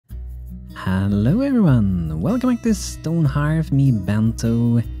Hello everyone, welcome back to Stonehearth, me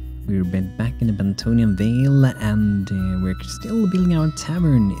Banto. We're back in the Bantonian Vale and we're still building our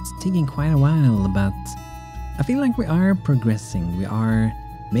tavern. It's taking quite a while, but I feel like we are progressing. We are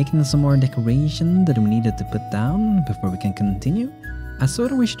making some more decoration that we needed to put down before we can continue. I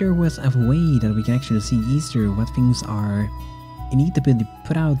sort of wish there was a way that we can actually see easier what things are you need to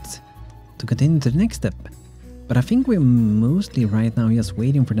put out to continue to the next step. But I think we're mostly right now just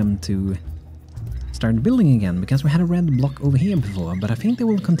waiting for them to start building again, because we had a red block over here before, but I think they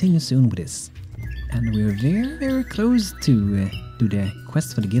will continue soon with this. And we're very close to do the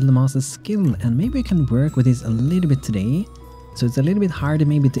quest for the Guildmaster's skill, and maybe we can work with this a little bit today. So it's a little bit harder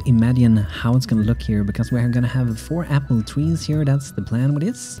maybe to imagine how it's gonna look here, because we're gonna have 4 apple trees here. That's the plan with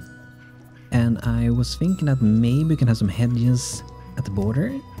this. And I was thinking that maybe we can have some hedges at the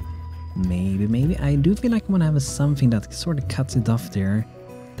border. Maybe. I do feel like I want to have something that sort of cuts it off there.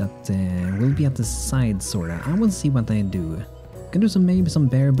 That will be at the side, sort of. I will see what I do. Can do maybe some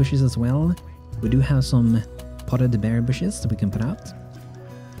berry bushes as well. We do have some potted berry bushes that we can put out.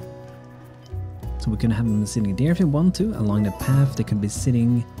 So we can have them sitting there if you want to, along the path. They could be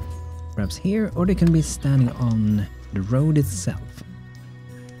sitting perhaps here, or they can be standing on the road itself.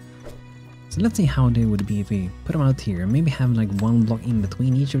 So let's see how they would be if we put them out here. Maybe have like 1 block in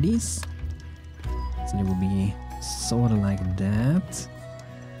between each of these. So they will be sort of like that.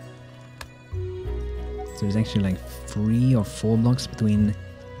 So there's actually like 3 or 4 blocks between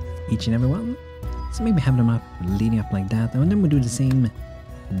each and every one. So maybe have them up, leading up like that. And then we do the same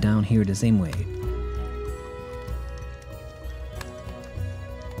down here the same way.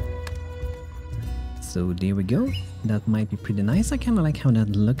 So there we go. That might be pretty nice. I kind of like how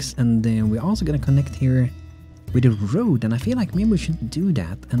that looks. And we're also going to connect here with a road. And I feel like maybe we should do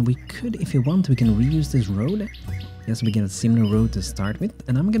that. And we could, if you want, we can reuse this road. Yes, we get a similar road to start with.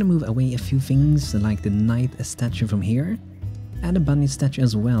 And I'm going to move away a few things, like the knight statue from here. And a bunny statue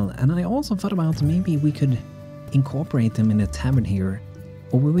as well. And I also thought about maybe we could incorporate them in a tavern here.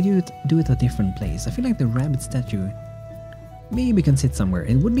 Or we would do it a different place. I feel like the rabbit statue maybe we can sit somewhere.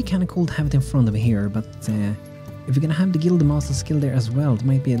 It would be kind of cool to have it in front of here, but if you're gonna have the Guildmaster skill there as well, it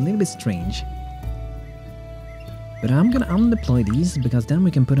might be a little bit strange. But I'm gonna undeploy these, because then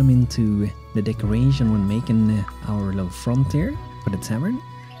we can put them into the decoration when making our little frontier for the tavern.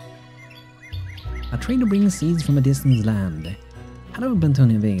 A trader brings seeds from a distant land. Hello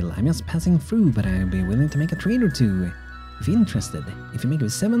Bantonian Vale, I'm just passing through, but I'll be willing to make a trade or two. If you're interested, if you make a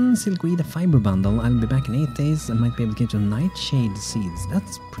 7 silkweed fiber bundle, I'll be back in 8 days and might be able to get you nightshade seeds.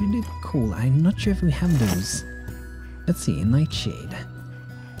 That's pretty cool. I'm not sure if we have those. Let's see, nightshade.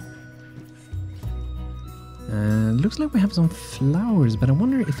 Looks like we have some flowers, but I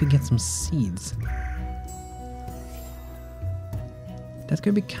wonder if we get some seeds. That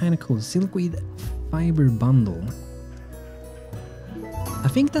could be kind of cool. Silkweed fiber bundle. I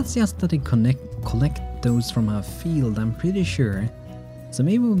think that's just that they collect those from our field, I'm pretty sure. So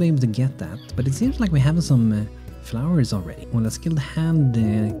maybe we'll be able to get that. But it seems like we have some flowers already. Well, a skilled hand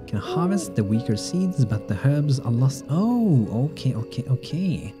can harvest the weaker seeds, but the herbs are lost. Oh, okay.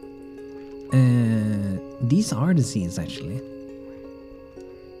 These are the seeds, actually.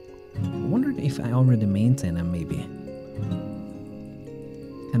 I wondered if I already maintain them, maybe.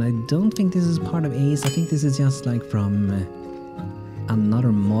 And I don't think this is part of Ace. I think this is just like from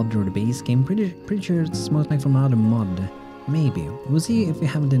another mod or the base game. Pretty sure it's most like from another mod. Maybe. We'll see if we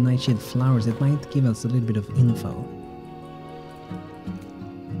have the nightshade flowers. It might give us a little bit of info.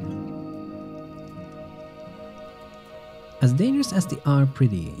 As dangerous as they are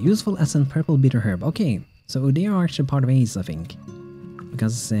pretty. Useful as a purple bitter herb. Okay, so they are actually part of Ace, I think.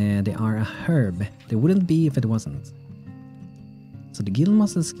 Because they are a herb. They wouldn't be if it wasn't. So the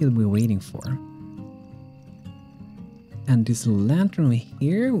Guildmaster skill we're waiting for. And this lantern over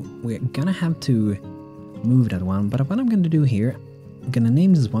here, we're gonna have to move that one. But what I'm gonna do here, I'm gonna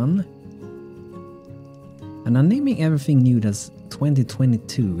name this one. And I'm naming everything new that's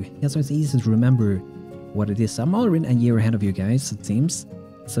 2022. Yeah, so it's easy to remember what it is. I'm already a year ahead of you guys, it seems.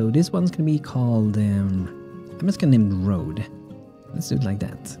 So this one's gonna be called, I'm just gonna name it Road. Let's do it like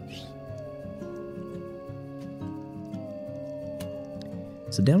that.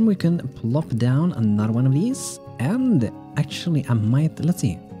 So then we can plop down another one of these. And actually I might, let's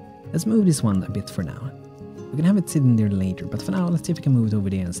move this one a bit for now. We can have it sitting there later, but for now let's see if we can move it over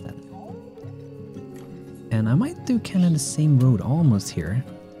there instead. And I might do kind of the same road almost here.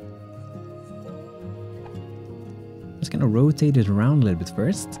 Just gonna rotate it around a little bit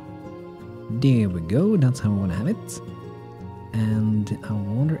first. There we go, that's how I want to have it. And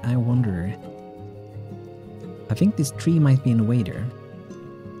I wonder. I think this tree might be in the way there.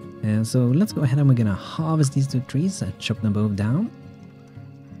 So let's go ahead and we're gonna harvest these 2 trees, chop them both down.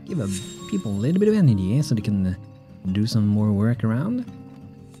 Give people a little bit of energy so they can do some more work around.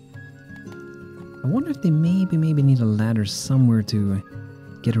 I wonder if they maybe need a ladder somewhere to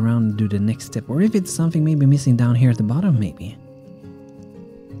get around and do the next step, or if it's something maybe missing down here at the bottom maybe.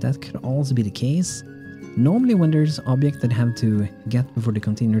 That could also be the case. Normally when there's objects that have to get before they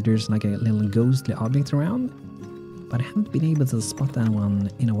continue, there's like a little ghostly object around. But I haven't been able to spot that one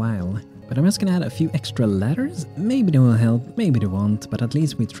in a while. But I'm just gonna add a few extra ladders. Maybe they will help, maybe they won't, but at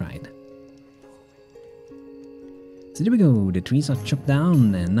least we tried. So there we go, the trees are chopped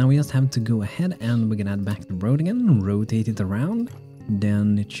down, and now we just have to go ahead and we're gonna add back the road again, rotate it around.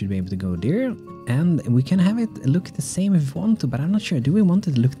 Then it should be able to go there. And we can have it look the same if we want to, but I'm not sure. Do we want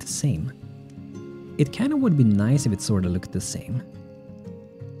it to look the same? It kind of would be nice if it sort of looked the same.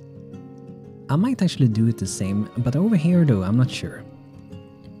 I might actually do it the same, but over here though, I'm not sure.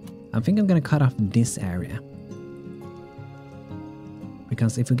 I think I'm gonna cut off this area.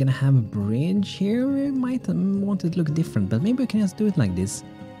 Because if we're gonna have a bridge here, we might want it to look different, but maybe we can just do it like this.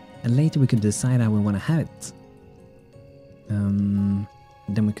 And later we could decide how we want to have it.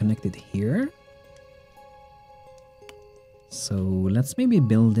 Then we connect it here. So let's maybe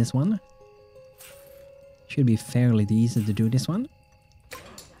build this one. Should be fairly easy to do this one.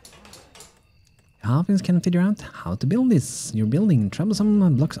 Halflings can figure out how to build this. You're building.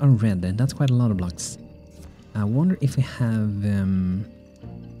 Troublesome blocks are red, and that's quite a lot of blocks. I wonder if we have...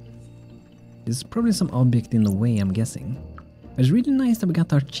 There's probably some object in the way, I'm guessing. It's really nice that we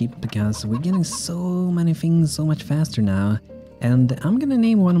got our cheap, because we're getting so many things so much faster now. And I'm gonna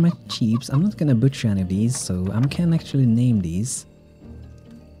name one of my cheaps. I'm not gonna butcher any of these, so I can actually name these.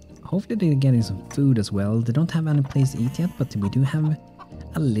 Hopefully they're getting some food as well. They don't have any place to eat yet, but we do have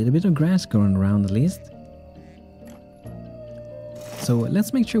a little bit of grass growing around at least. So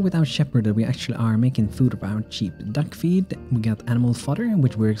let's make sure with our shepherd that we actually are making food of our cheap. Duck feed, we got animal fodder,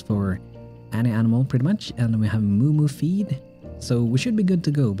 which works for any animal pretty much, and we have moo feed. So we should be good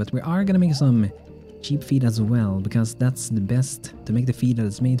to go, but we are gonna make some cheap feed as well, because that's the best to make the feed that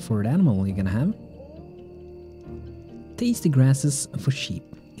is made for the animal you're gonna have. Tasty grasses for sheep.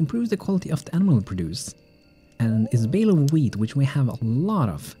 Improves the quality of the animal produce. And is bale of wheat, which we have a lot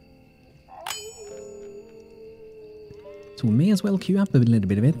of. So we may as well queue up a little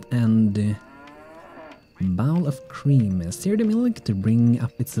bit of it, and bowl of cream. Stir the milk to bring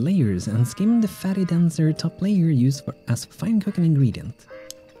up its layers, and skim the fatty denser top layer used as fine cooking ingredient.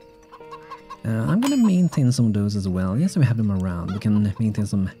 I'm gonna maintain some of those as well, yes, we have them around. We can maintain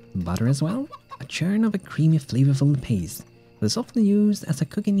some butter as well. A churn of a creamy, flavorful paste. It's often used as a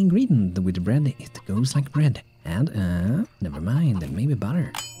cooking ingredient. With bread, it goes like bread. And, never mind, maybe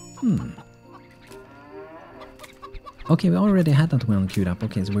butter. Okay, we already had that one queued up.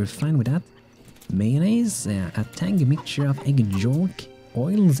 Okay, so we're fine with that. Mayonnaise, a tangy mixture of egg yolk,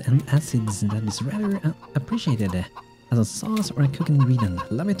 oils and acids that is rather appreciated as a sauce or a cooking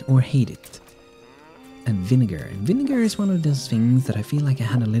ingredient. Love it or hate it. And vinegar. Vinegar is one of those things that I feel like I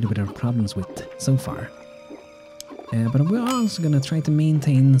had a little bit of problems with so far. But we're also gonna try to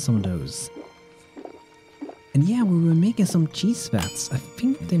maintain some of those. And yeah, we were making some cheese vats. I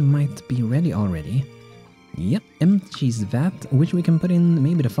think they might be ready already. Yep, empty cheese vat, which we can put in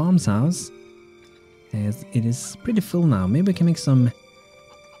maybe the farm's house. It is pretty full now. Maybe we can make some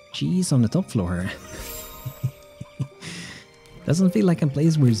cheese on the top floor. Doesn't feel like a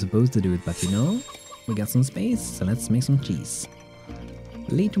place where you're supposed to do it, but you know, we got some space, so let's make some cheese.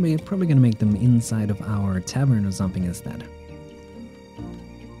 Later we're probably gonna make them inside of our tavern or something instead.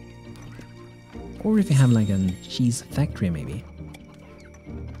 Or if you have like a cheese factory maybe.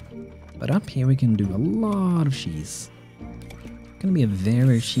 But up here we can do a lot of cheese. Gonna be a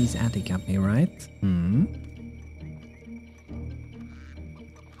very cheese attic up here, right?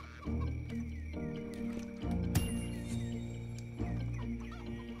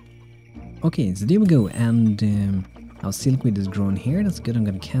 Okay, so there we go, and our silkweed is grown here. That's good. I'm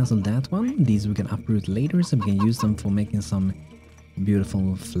gonna cancel that one. These we can uproot later, so we can use them for making some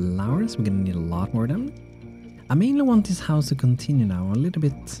beautiful flowers. We're gonna need a lot more of them. I mainly want this house to continue now. I'm a little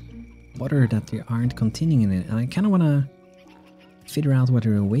bit bothered that we aren't continuing it, and I kind of want to figure out what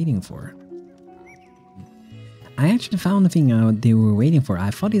they're waiting for. I actually found the thing out they were waiting for.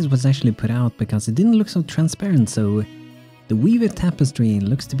 I thought it was actually put out because it didn't look so transparent, so the weaver tapestry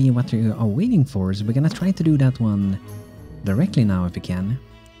looks to be what they are waiting for, so we're gonna try to do that one directly now if we can.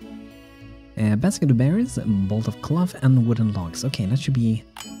 Basket of berries, bolt of cloth, and wooden logs. Okay, that should be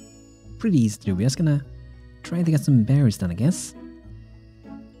pretty easy to do. We're just gonna try to get some berries then, I guess.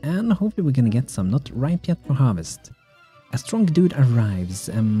 And hopefully we're gonna get some, not ripe yet for harvest. A strong dude arrives.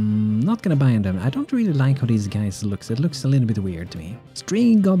 I'm not gonna buy them. I don't really like how these guys looks. It looks a little bit weird to me.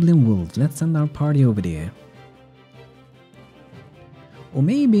 Stray goblin wolf. Let's send our party over there. Or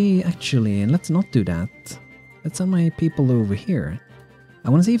maybe, actually, let's not do that. Let's send my people over here. I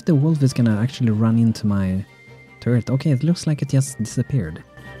want to see if the wolf is gonna actually run into my turret. Okay, it looks like it just disappeared.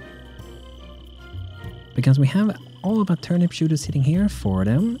 Because we have all of our turnip shooters sitting here for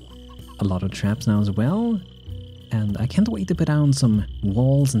them. A lot of traps now as well. And I can't wait to put down some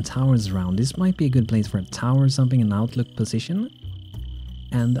walls and towers around. This might be a good place for a tower or something, an outlook position.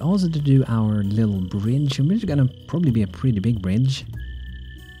 And also to do our little bridge, which is gonna probably be a pretty big bridge.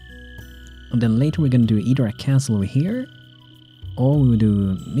 And then later we're gonna do either a castle over here, or we will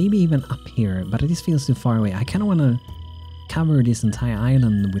do maybe even up here, but this feels too far away. I kinda wanna cover this entire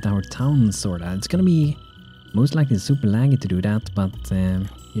island with our town, sorta. It's gonna be most likely super laggy to do that, but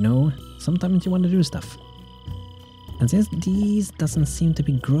you know, sometimes you wanna do stuff. And since these doesn't seem to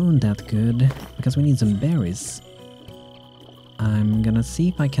be grown that good, because we need some berries, I'm gonna see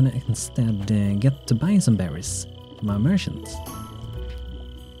if I can instead get to buy some berries from our merchants.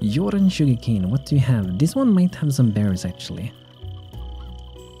 Jordan sugarcane, what do you have? This one might have some berries actually.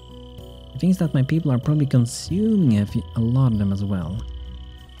 The thing is that my people are probably consuming a lot of them as well.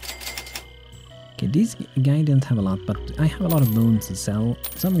 Okay, this guy didn't have a lot, but I have a lot of bones to sell,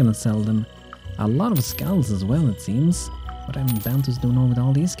 so I'm gonna sell them. A lot of skulls as well, it seems. What am Bantos doing on with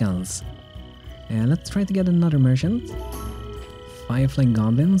all these skulls? Let's try to get another merchant. Firefly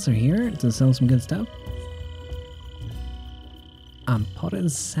goblins are here to sell some good stuff.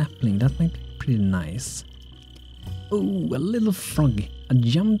 Potted sapling, that might be pretty nice. Oh, a little frog, a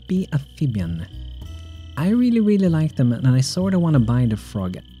jumpy amphibian. I really like them, and I sort of want to buy the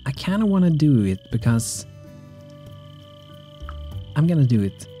frog. I kind of want to do it because I'm gonna do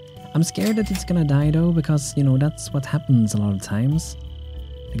it. I'm scared that it's gonna die though, because, you know, that's what happens a lot of times.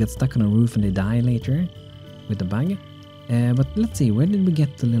 They get stuck on a roof and they die later with the bug. But let's see, where did we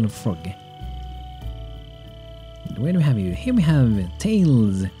get the little frog? Where do we have you? Here we have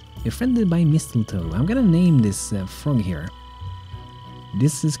Tails, befriended by Mistletoe. I'm gonna name this frog here.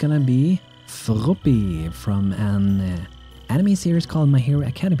 This is gonna be Froppy from an anime series called My Hero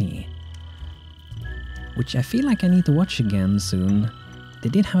Academia, which I feel like I need to watch again soon. They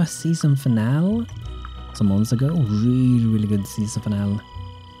did have a season finale some months ago, really good season finale.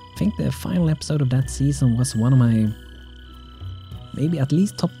 I think the final episode of that season was one of my maybe at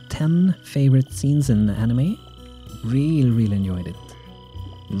least top 10 favorite scenes in anime. Really enjoyed it.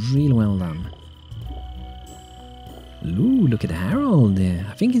 Really well done. Ooh, look at Harold.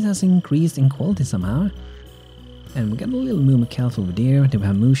 I think it has increased in quality somehow. And we got a little Moo Calf over there. Then we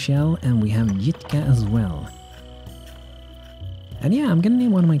have Mooshell and we have Jitka as well. And yeah, I'm gonna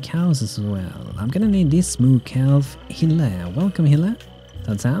name one of my cows as well. I'm gonna name this Moo Calf Hille. Welcome, Hille. Does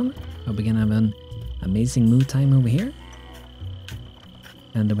that sound? Hope we can have an amazing moo time over here.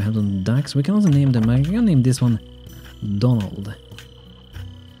 And then we have some ducks. We can also name them. I'm gonna name this one Donald.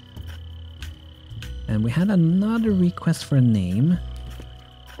 And we had another request for a name.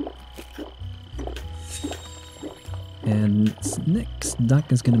 And next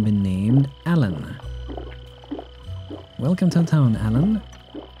duck is gonna be named Alan. Welcome to town, Alan.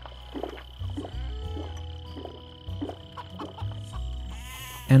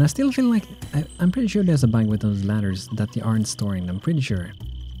 And I still feel like I'm pretty sure there's a bug with those ladders that they aren't storing them. Pretty sure.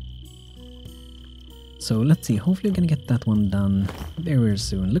 So let's see, hopefully we're gonna get that one done very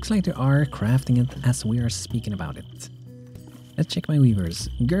soon. Looks like they are crafting it as we are speaking about it. Let's check my weavers.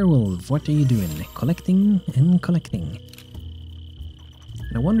 Gerwolf, what are you doing? Collecting and collecting.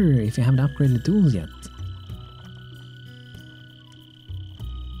 And I wonder if you haven't upgraded tools yet.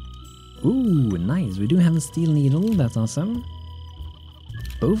 Ooh, nice. We do have a steel needle, that's awesome.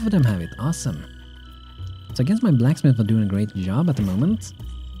 Both of them have it, awesome. So I guess my blacksmith are doing a great job at the moment.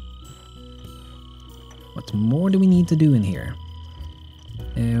 What more do we need to do in here?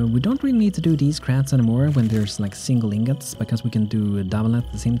 We don't really need to do these crafts anymore when there's like single ingots, because we can do a double at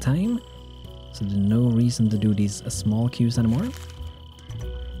the same time. So there's no reason to do these small queues anymore.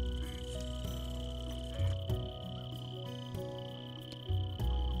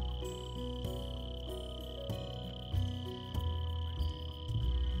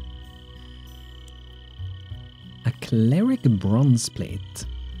 A cleric bronze plate.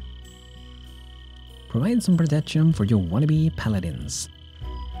 Provide some protection for your wannabe paladins.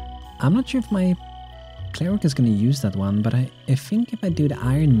 I'm not sure if my cleric is going to use that one, but I think if I do the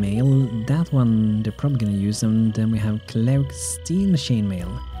iron mail, that one they're probably going to use, and then we have cleric steel chainmail.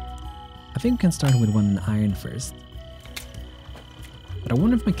 I think we can start with one iron first. But I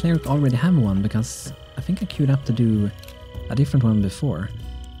wonder if my cleric already have one, because I think I queued up to do a different one before.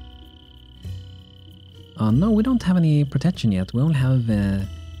 No, we don't have any protection yet. We only have the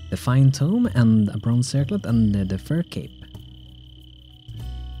fine tome and a bronze circlet and the fur cape.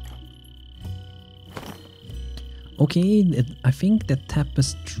 Okay, I think the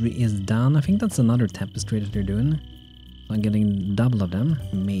tapestry is done. I think that's another tapestry that they're doing. So I'm getting double of them,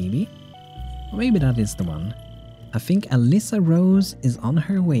 maybe. Or maybe that is the one. I think Alyssa Rose is on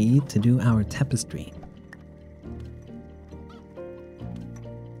her way to do our tapestry.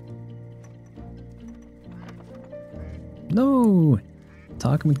 No!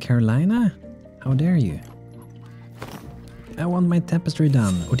 Talking with Carolina? How dare you? I want my tapestry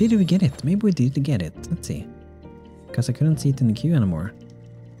done. Or did we get it? Maybe we did get it. Let's see. Because I couldn't see it in the queue anymore.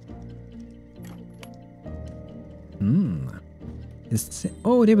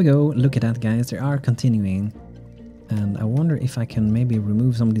 Oh, there we go. Look at that, guys. They are continuing. And I wonder if I can maybe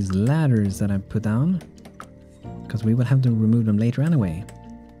remove some of these ladders that I put down. Because we will have to remove them later anyway.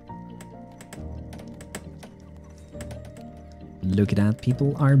 Look at that.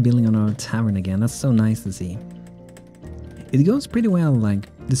 People are building on our tavern again. That's so nice to see. It goes pretty well. Like,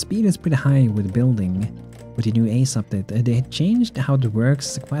 the speed is pretty high with building. With the new Ace update, they changed how it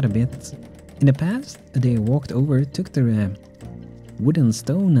works quite a bit. In the past, they walked over, took the wood and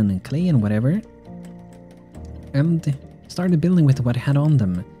stone and clay and whatever, and started building with what they had on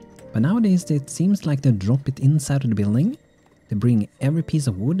them. But nowadays, it seems like they drop it inside of the building. They bring every piece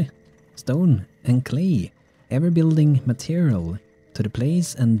of wood, stone, and clay, every building material to the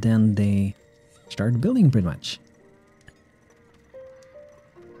place, and then they start building pretty much.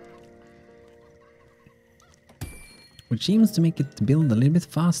 Which seems to make it build a little bit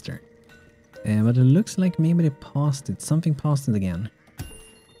faster. But it looks like maybe they paused it. Something paused it again.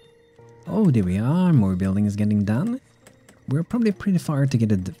 Oh, there we are. More building is getting done. We're probably pretty far to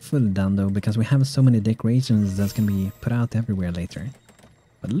get it fully done though, because we have so many decorations that's gonna be put out everywhere later.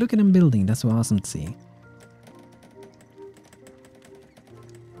 But look at them building. That's so awesome to see.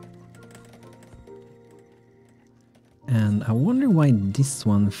 And I wonder why this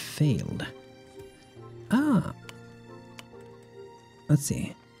one failed. Ah! Let's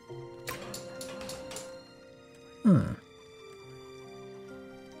see. Huh.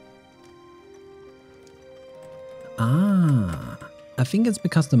 Ah, I think it's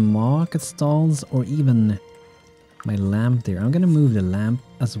because the market stalls or even my lamp there. I'm gonna move the lamp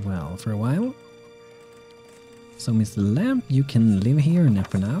as well for a while. So Mr. Lamp, you can live here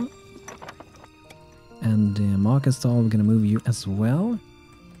for now. And the market stall, we're gonna move you as well.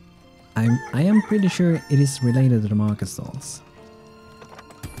 I am pretty sure it is related to the market stalls.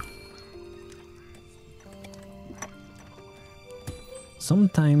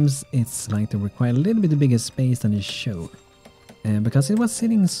 Sometimes it's like they require a little bit bigger space than it showed. Because it was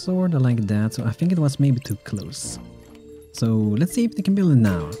sitting sorta like that, so I think it was maybe too close. So let's see if they can build it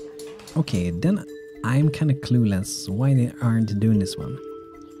now. Okay, then I'm kinda clueless why they aren't doing this one.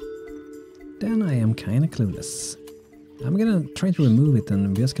 Then I am kinda clueless. I'm gonna try to remove it and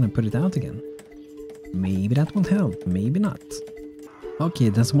I'm just gonna put it out again. Maybe that will help, maybe not. Okay,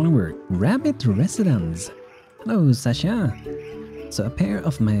 that's one word. Rabbit residence. Hello, Sasha. So a pair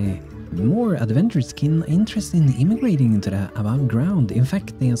of my more adventurous kin interested in immigrating into the above ground. In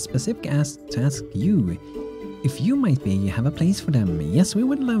fact, they are specific asked to ask you if you might be have a place for them. Yes, we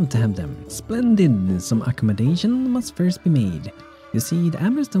would love to have them. Splendid. Some accommodation must first be made. You see, the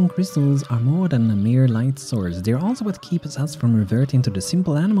Amberstone crystals are more than a mere light source. They're also what keeps us from reverting to the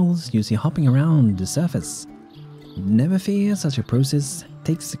simple animals you see hopping around the surface. Never fear, such a process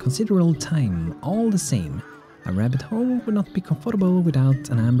takes considerable time. All the same, a rabbit home would not be comfortable without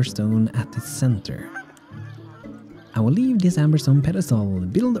an amberstone at its center. I will leave this amberstone pedestal,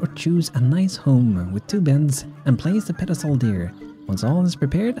 build or choose a nice home with 2 beds and place the pedestal there. Once all is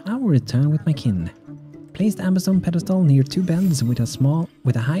prepared, I will return with my kin. Place the amberstone pedestal near 2 beds with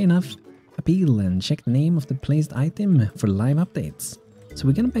a high enough appeal and check the name of the placed item for live updates. So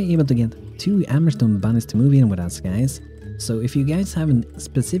we're gonna be able to get 2 amberstone bunnies to move in with us, guys. So if you guys have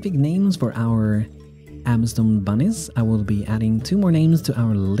specific names for our Amberstone bunnies, I will be adding 2 more names to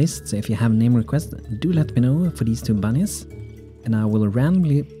our list. So if you have name requests, do let me know for these 2 bunnies, and I will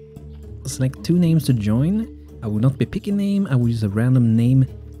randomly select 2 names to join. I will not be picking name, I will use a random name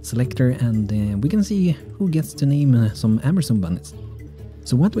selector, and we can see who gets to name some Amberstone bunnies.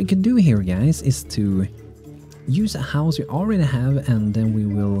 So what we can do here, guys, is to use a house we already have, and then we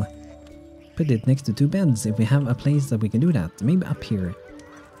will put it next to 2 beds if we have a place that we can do that. Maybe up here.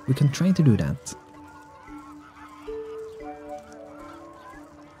 We can try to do that.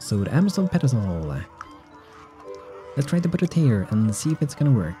 So the Amberstone pedestal. Let's try to put it here and see if it's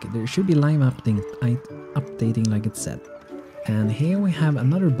gonna work. There should be live updating like it said. And here we have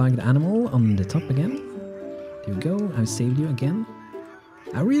another bugged animal on the top again. There you go, I've saved you again.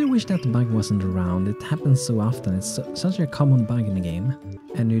 I really wish that the bug wasn't around, it happens so often, it's such a common bug in the game.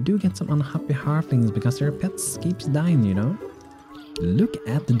 And you do get some unhappy Hearthlings because their pets keeps dying, you know? Look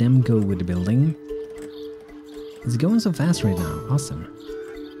at them go with the building. It's going so fast right now, awesome.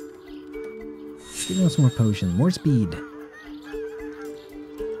 Give them some more potion, more speed.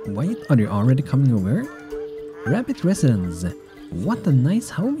 Wait, are they already coming over? Rabbit residents. What a nice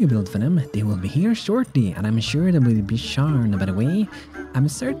home you built for them. They will be here shortly, and I'm sure they will be charmed by the way. I'm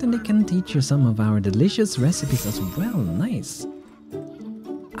certain they can teach you some of our delicious recipes as well. Nice.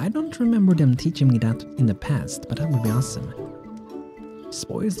 I don't remember them teaching me that in the past, but that would be awesome.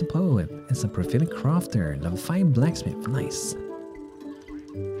 Spoils the Poet is a prolific crafter, level 5 blacksmith. Nice.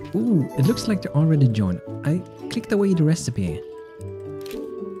 Ooh, it looks like they're already joined. I clicked away the recipe.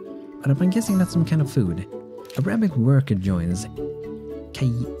 But I'm guessing that's some kind of food. A rabbit worker joins.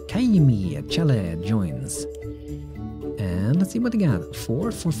 Kaimi Chale joins. And let's see what they got.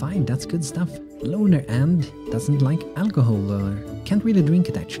 4 for 5, that's good stuff. Loner and doesn't like alcohol or can't really drink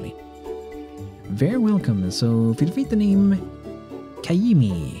it actually. Very welcome, so feel free to name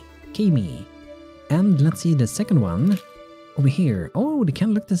Kaimi. And let's see the second one. Over here. Oh, they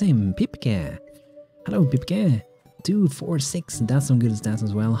can look the same. Pipke. Hello, Pipke. 2, 4, 6. That's some good stats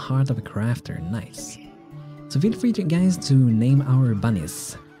as well. Heart of a crafter. Nice. So feel free to guys to name our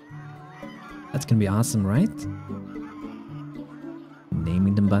bunnies. That's gonna be awesome, right?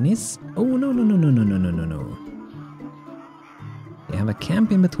 Naming them bunnies? Oh, no. They have a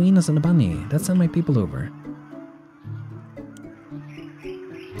camp in between us and the bunny. Let's send my people over.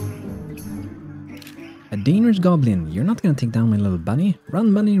 A dangerous goblin. You're not gonna take down my little bunny.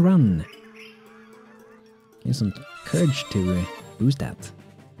 Run, bunny, run. Use some courage to boost that.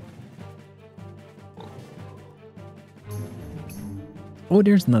 Oh,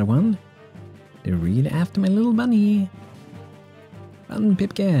 there's another one. They're really after my little bunny. Run,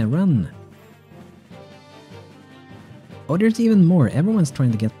 Pipke, run. Oh, there's even more. Everyone's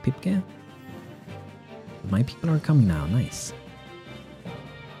trying to get Pipke. My people are coming now. Nice.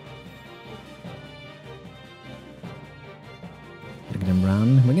 Look at them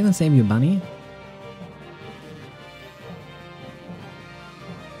run. We're gonna save you, bunny.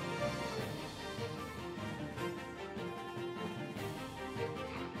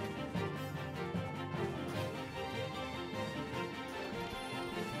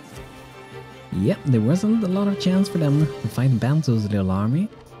 Yep, there wasn't a lot of chance for them to fight Banto's little army.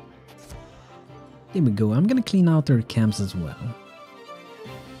 There we go, I'm gonna clean out their camps as well.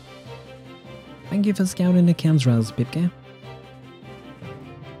 Thank you for scouting the camps, Raz Pipke.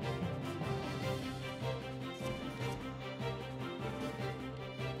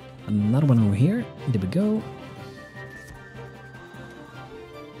 Another one over here, there we go.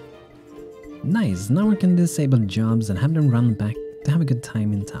 Nice, now we can disable jobs and have them run back to have a good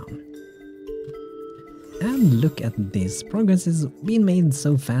time in town. And look at this, progress is being made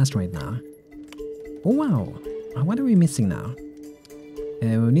so fast right now. Oh wow, what are we missing now?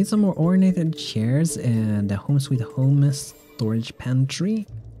 We need some more ornated chairs and the home sweet home storage pantry.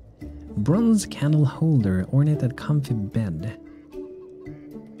 Bronze candle holder, ornated comfy bed.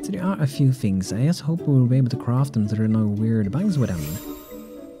 So there are a few things, I just hope we'll be able to craft them so there are no weird bugs with them.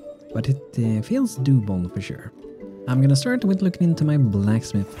 But it feels doable for sure. I'm gonna start with looking into my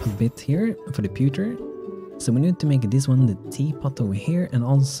blacksmith a bit here for the pewter. So we need to make this one, the teapot over here, and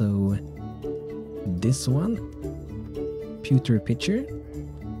also this one, pewter pitcher.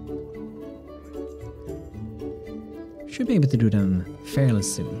 Should be able to do them fairly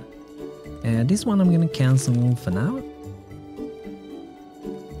soon. This one I'm gonna cancel for now.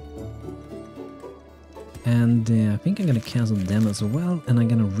 And I think I'm gonna cancel them as well, and I'm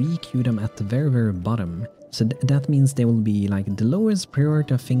gonna re-queue them at the very bottom. So that means they will be like the lowest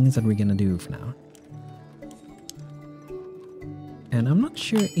priority of things that we're gonna do for now. And I'm not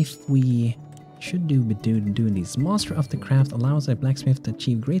sure if we should be doing this. Master of the craft allows a blacksmith to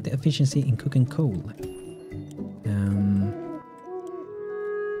achieve greater efficiency in cooking coal.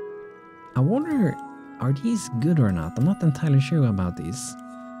 I wonder, are these good or not? I'm not entirely sure about these.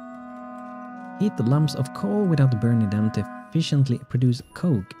 Heat the lumps of coal without burning them to efficiently produce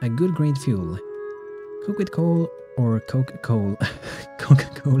coke, a good grade fuel. Cook with coal or Coca-Cola.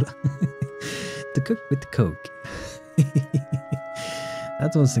 Coca-Cola. To cook with coke.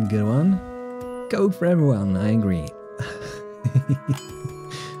 That was a good one. Coke for everyone, I agree.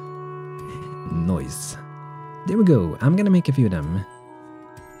 Nice. There we go, I'm gonna make a few of them.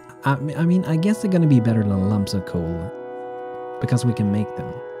 I mean, I guess they're gonna be better than lumps of coal. Because we can make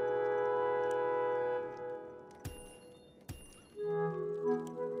them.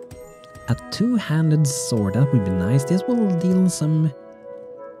 A two-handed sword, that would be nice. This will deal some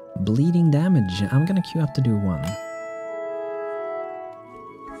bleeding damage. I'm gonna queue up to do one.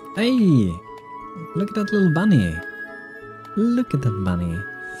 Hey! Look at that little bunny. Look at that bunny.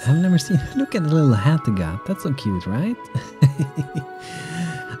 I've never seen... Look at the little hat it got. That's so cute, right?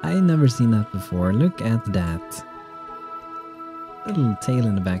 I've never seen that before. Look at that. Little tail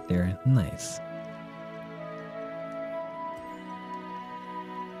in the back there. Nice.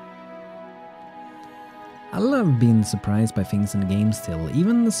 I love being surprised by things in the game still.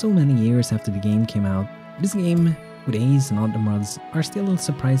 Even so many years after the game came out, this game, with Ace and other mods, are still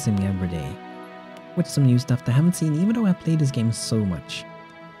surprising me every day. With some new stuff that I haven't seen even though I played this game so much.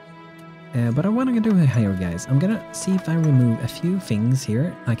 But what I'm gonna do here, guys, I'm gonna see if I remove a few things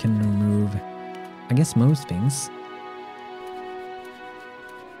here. I can remove, I guess, most things.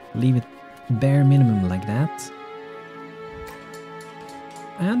 Leave it bare minimum like that.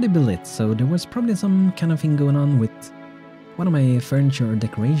 And they built it, so there was probably some kind of thing going on with one of my furniture or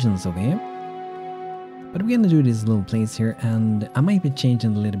decorations over here. But we're gonna do this little place here, and I might be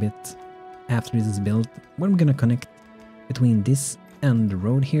changing a little bit after this is built. When we're gonna connect between this and the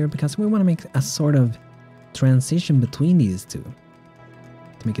road here, because we want to make a sort of transition between these two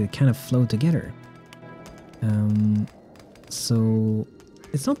to make it kind of flow together. So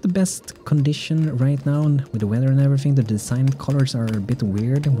it's not the best condition right now with the weather and everything. The design colors are a bit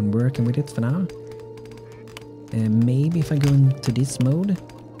weird when working with it for now. Maybe if I go into this mode.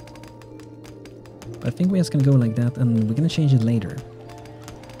 But I think we're just gonna go like that, and we're gonna change it later.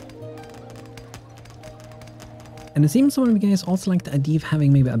 And it seems some of you guys also like the idea of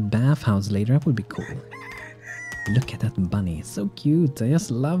having maybe a bathhouse later. That would be cool. Look at that bunny. So cute. I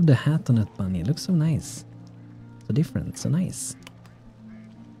just love the hat on that bunny. It looks so nice. So different. So nice.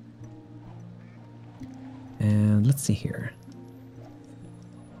 And let's see here.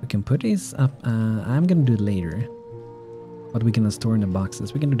 We can put this up. I'm gonna do it later. What we're gonna store in the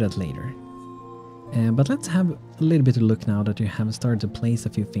boxes. We can do that later. But let's have a little bit of a look now that you have started to place a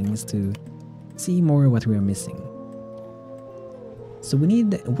few things to see more what we are missing. So we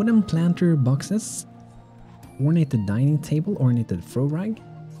need wooden planter boxes, ornated dining table, ornated throw rug,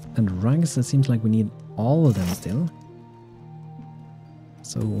 and rugs. It seems like we need all of them still.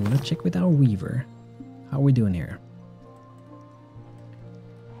 So let's check with our weaver. How are we doing here?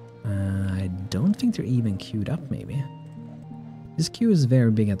 I don't think they're even queued up, maybe. This queue is very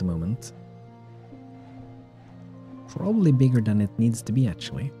big at the moment. Probably bigger than it needs to be,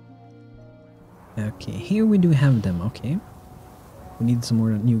 actually. Okay, here we do have them, okay. We need some more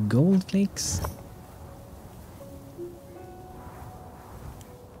new gold flakes.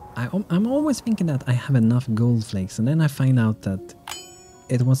 I'm always thinking that I have enough gold flakes, and then I find out that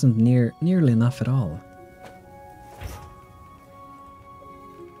it wasn't nearly enough at all.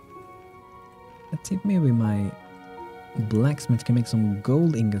 Let's see if maybe my blacksmith can make some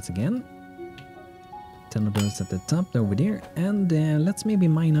gold ingots again. 10 of those at the top over there, and let's maybe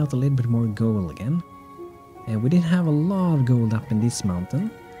mine out a little bit more gold again. We did have a lot of gold up in this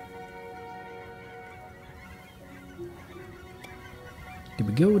mountain. There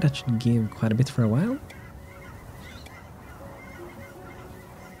we go, that should give quite a bit for a while.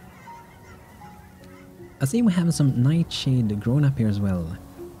 I see we have some nightshade grown up here as well.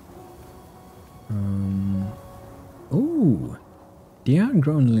 Oh, they are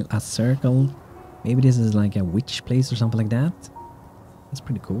grown a circle. Maybe this is like a witch place or something like that. That's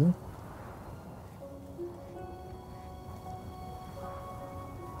pretty cool.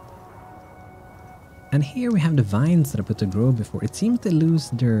 And here we have the vines that I put to grow before. It seems they lose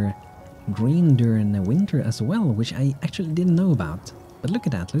their green during the winter as well, which I actually didn't know about. But look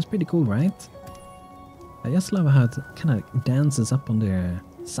at that, looks pretty cool, right? I just love how it kind of dances up on the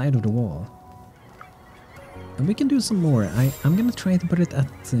side of the wall. And we can do some more. I'm gonna try to put it at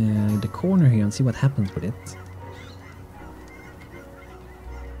the corner here and see what happens with it.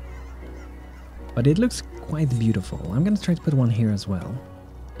 But it looks quite beautiful. I'm gonna try to put one here as well.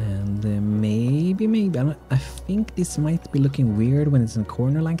 And maybe, I think this might be looking weird when it's in a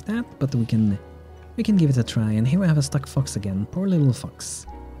corner like that, but we can give it a try. And here we have a stuck fox again. Poor little fox.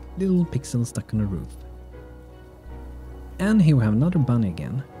 Little pixel stuck on the roof. And here we have another bunny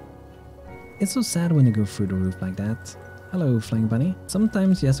again. It's so sad when you go through the roof like that. Hello, flying bunny.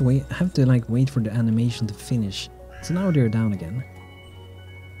 Sometimes you just have to wait for the animation to finish. So now they're down again.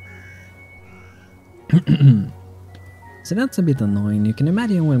 So that's a bit annoying. You can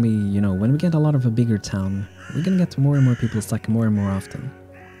imagine when we get a lot of a bigger town, we're gonna get more and more people stuck more and more often.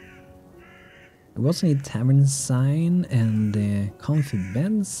 We also need tavern sign and comfy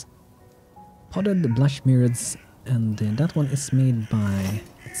beds, potted blush mirrors, and that one is made by,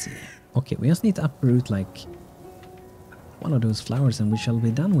 let's see, Okay, we just need to uproot like one of those flowers and we shall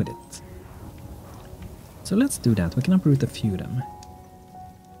be done with it. So let's do that. We can uproot a few of them.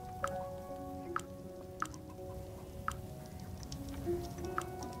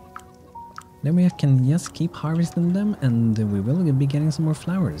 Then we can just keep harvesting them and we will be getting some more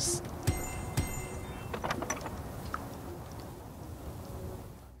flowers.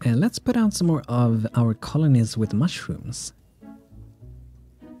 And let's put out some more of our colonies with mushrooms.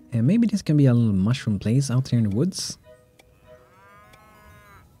 And maybe this can be a little mushroom place out here in the woods.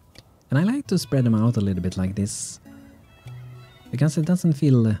 And I like to spread them out a little bit like this. Because it doesn't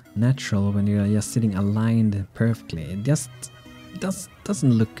feel natural when you're just sitting aligned perfectly. It just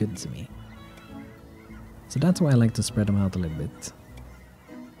doesn't look good to me. So that's why I like to spread them out a little bit.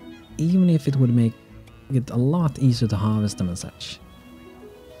 Even if it would make it a lot easier to harvest them and such.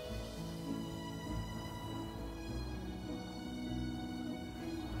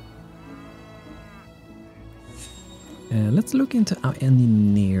 Let's look into our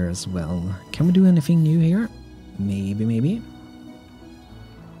engineer as well. Can we do anything new here? Maybe.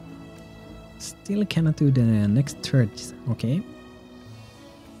 Still cannot do the next turret. Okay.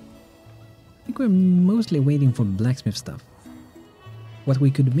 I think we're mostly waiting for blacksmith stuff. What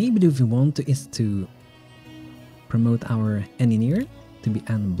we could maybe do if we want to is to promote our engineer to be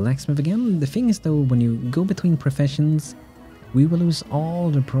a blacksmith again. The thing is though, when you go between professions, we will lose all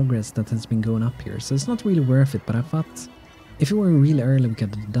the progress that has been going up here. So it's not really worth it, but I thought if it were really early we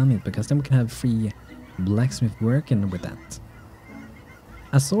could have done it, because then we can have free blacksmith working with that.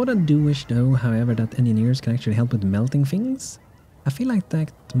 I sort of do wish though, however, that engineers can actually help with melting things. I feel like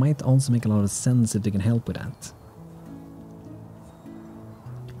that might also make a lot of sense if they can help with that.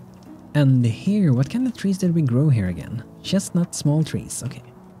 And here, what kind of trees did we grow here again? Chestnut small trees, okay.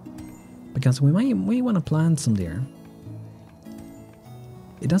 Because we might want to plant some there.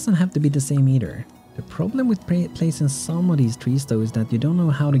 It doesn't have to be the same either. The problem with placing some of these trees though is that you don't know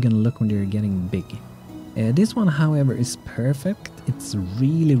how they're gonna look when they're getting big. This one, however, is perfect. It's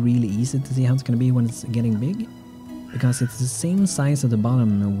really easy to see how it's gonna be when it's getting big. Because it's the same size at the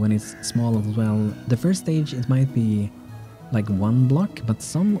bottom when it's small as well. The first stage it might be like one block, but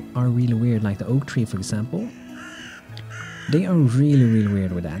some are really weird, like the oak tree for example. They are really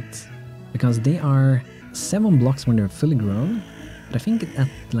weird with that. Because they are 7 blocks when they're fully grown. But I think at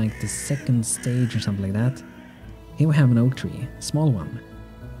like the second stage or something like that, here we have an oak tree, small one.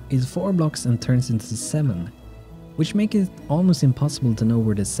 It's 4 blocks and turns into 7, which makes it almost impossible to know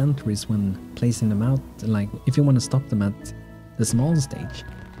where the center is when placing them out, like if you want to stop them at the small stage.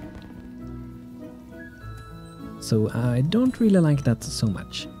 So I don't really like that so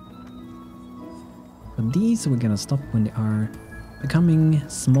much. But these we're gonna stop when they are becoming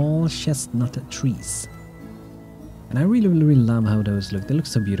small chestnut trees. And I really love how those look. They look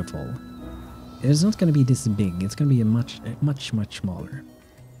so beautiful. It's not gonna be this big. It's gonna be a much smaller.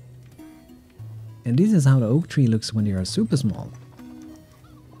 And this is how the oak tree looks when they are super small.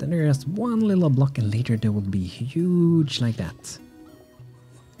 Then there's one little block and later they will be huge like that.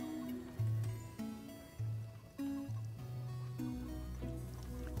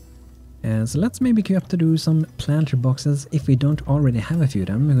 So let's maybe queue up to do some planter boxes if we don't already have a few of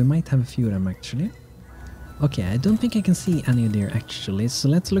them. We might have a few of them actually. Okay, I don't think I can see any there actually, so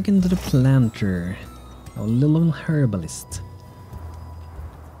let's look into the planter. Our little herbalist.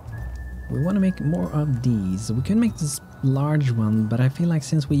 We want to make more of these. We can make this large one, but I feel like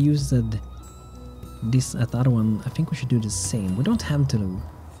since we used this at the other one, I think we should do the same. We don't have to.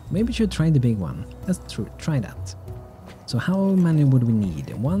 Maybe we should try the big one. Let's try that. So how many would we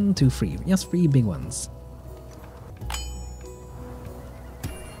need? 1, 2, 3. Just 3 big ones.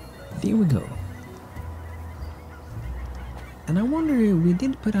 There we go. And I wonder, we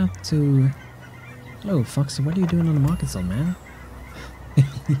did put out to... Hello Fox, what are you doing on the market stall, man?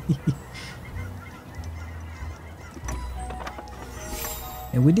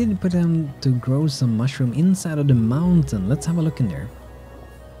 And we did put them to grow some mushroom inside of the mountain. Let's have a look in there.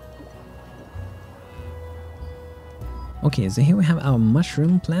 Okay, so here we have our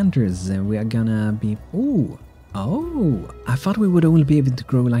mushroom planters. We are gonna be... Oh! I thought we would only be able to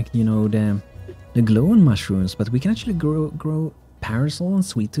grow like, you know, the glowing mushrooms, but we can actually grow parasol and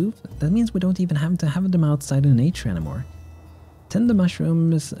sweet tooth. That means we don't even have to have them outside in nature anymore. Tender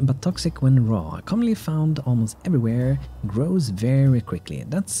mushrooms, but toxic when raw. Commonly found almost everywhere. Grows very quickly.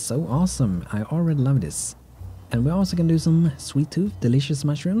 That's so awesome. I already love this. And we're also gonna do some sweet tooth, delicious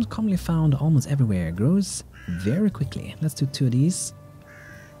mushrooms. Commonly found almost everywhere. Grows very quickly. Let's do 2 of these.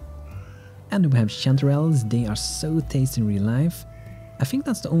 And we have chanterelles. They are so tasty in real life. I think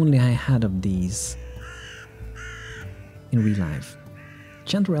that's the only I had of these in real life.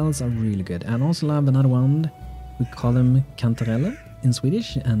 chanterelles are really good. And I also love another one. We call them kantarelle in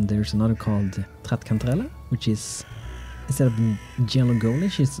Swedish, and there's another called trattkantarelle, which is, instead of yellow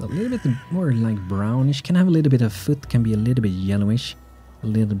goldish, it's a little bit more like brownish. Can have a little bit of foot, can be a little bit yellowish, a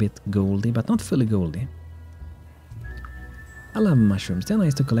little bit goldy, but not fully goldy. I love mushrooms, they're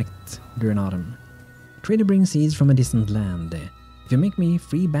nice to collect during autumn. Trader brings seeds from a distant land. If you make me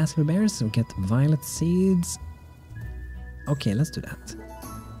 3 basket bears, you'll get violet seeds. Okay, let's do that.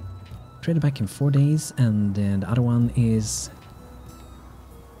 Trader back in 4 days, and the other one is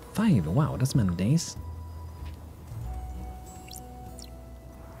 5. Wow, that's many days.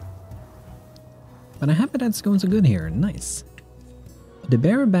 But I'm happy that's going so good here. Nice. The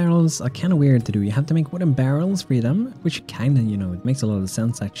bear barrels are kind of weird to do. You have to make wooden barrels for them, which kind of, you know, it makes a lot of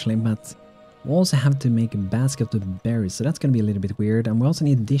sense actually, but we also have to make a basket of berries, so that's going to be a little bit weird. And we also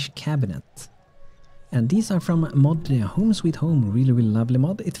need a dish cabinet. And these are from mod Home Sweet Home, really lovely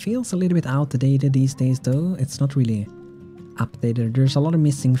mod. It feels a little bit outdated these days though. It's not really updated. There's a lot of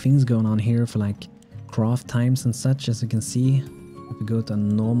missing things going on here for like craft times and such, as you can see. If we go to a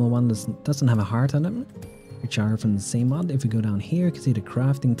normal one that doesn't have a heart on them, which are from the same mod. If we go down here, you can see the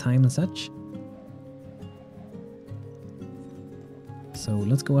crafting time and such. So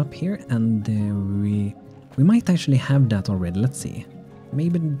let's go up here, and we might actually have that already. Let's see.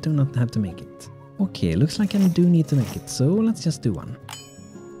 Maybe do not have to make it. Okay, looks like I do need to make it, so let's just do one.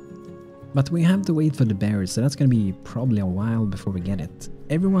 But we have to wait for the berries, so that's gonna be probably a while before we get it.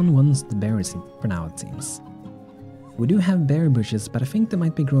 Everyone wants the berries for now, it seems. We do have berry bushes, but I think they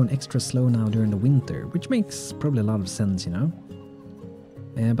might be growing extra slow now during the winter, which makes probably a lot of sense, you know?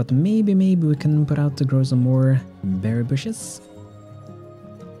 But maybe we can put out to grow some more berry bushes.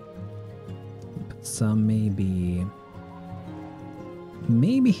 Put some maybe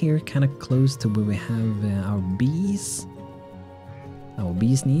here kind of close to where we have our bees. Our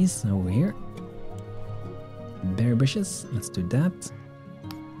bee's knees over here. Berry bushes, let's do that.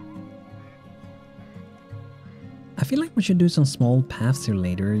 I feel like we should do some small paths here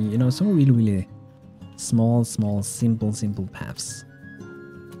later, you know, some really small, simple paths.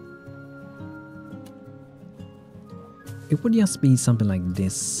 It would just be something like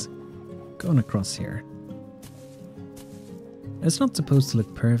this, going across here. It's not supposed to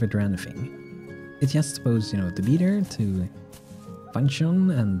look perfect or anything. It's just supposed, you know, to be there, to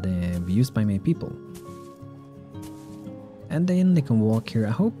function and be used by many people. And then they can walk here.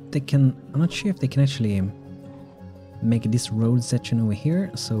 I hope they can, I'm not sure if they can actually make this road section over here,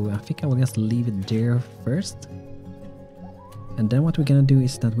 so I think I will just leave it there first. And then what we're gonna do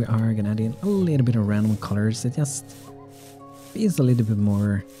is that we are gonna add in a little bit of random colors. It just feels a little bit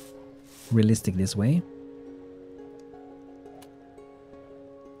more realistic this way.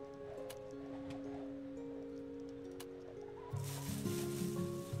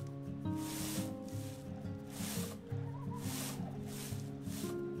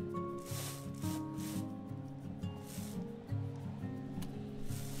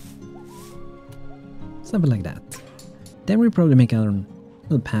 Something like that. Then we'll probably make a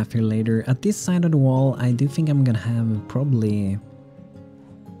little path here later. At this side of the wall, I do think I'm gonna have probably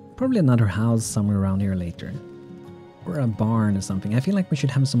another house somewhere around here later. Or a barn or something. I feel like we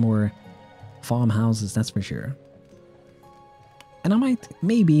should have some more farmhouses, that's for sure. And I might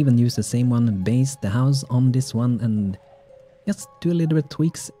maybe even use the same one, base the house on this one, and just do a little bit of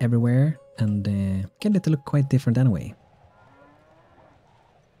tweaks everywhere and get it to look quite different anyway.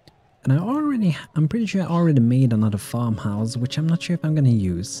 And I'm pretty sure I already made another farmhouse, which I'm not sure if I'm gonna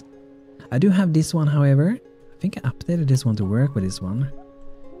use. I do have this one, however. I think I updated this one to work with this one.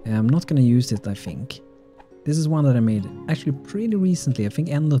 I'm not gonna use it, I think. This is one that I made actually pretty recently, I think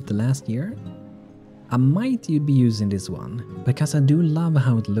end of the last year. I might be using this one, because I do love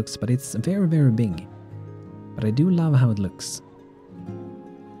how it looks, but it's very big. But I do love how it looks.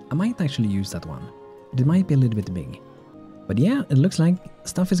 I might actually use that one. It might be a little bit big. But yeah, it looks like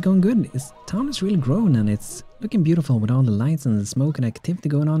stuff is going good. This town is really grown and it's looking beautiful with all the lights and the smoke and activity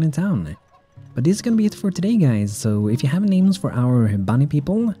going on in town. But this is gonna be it for today, guys. So if you have names for our bunny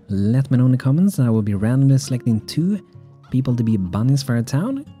people, let me know in the comments and I will be randomly selecting 2 people to be bunnies for our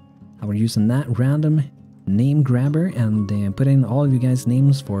town. I will use that random name grabber and put in all of you guys'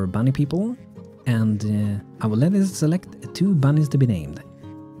 names for bunny people. And I will let it select 2 bunnies to be named.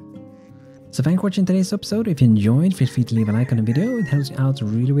 So thanks for watching today's episode. If you enjoyed, feel free to leave a like on the video. It helps you out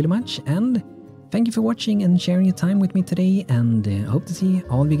really much. And thank you for watching and sharing your time with me today. And I hope to see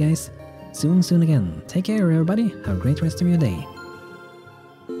all of you guys soon again. Take care, everybody. Have a great rest of your day.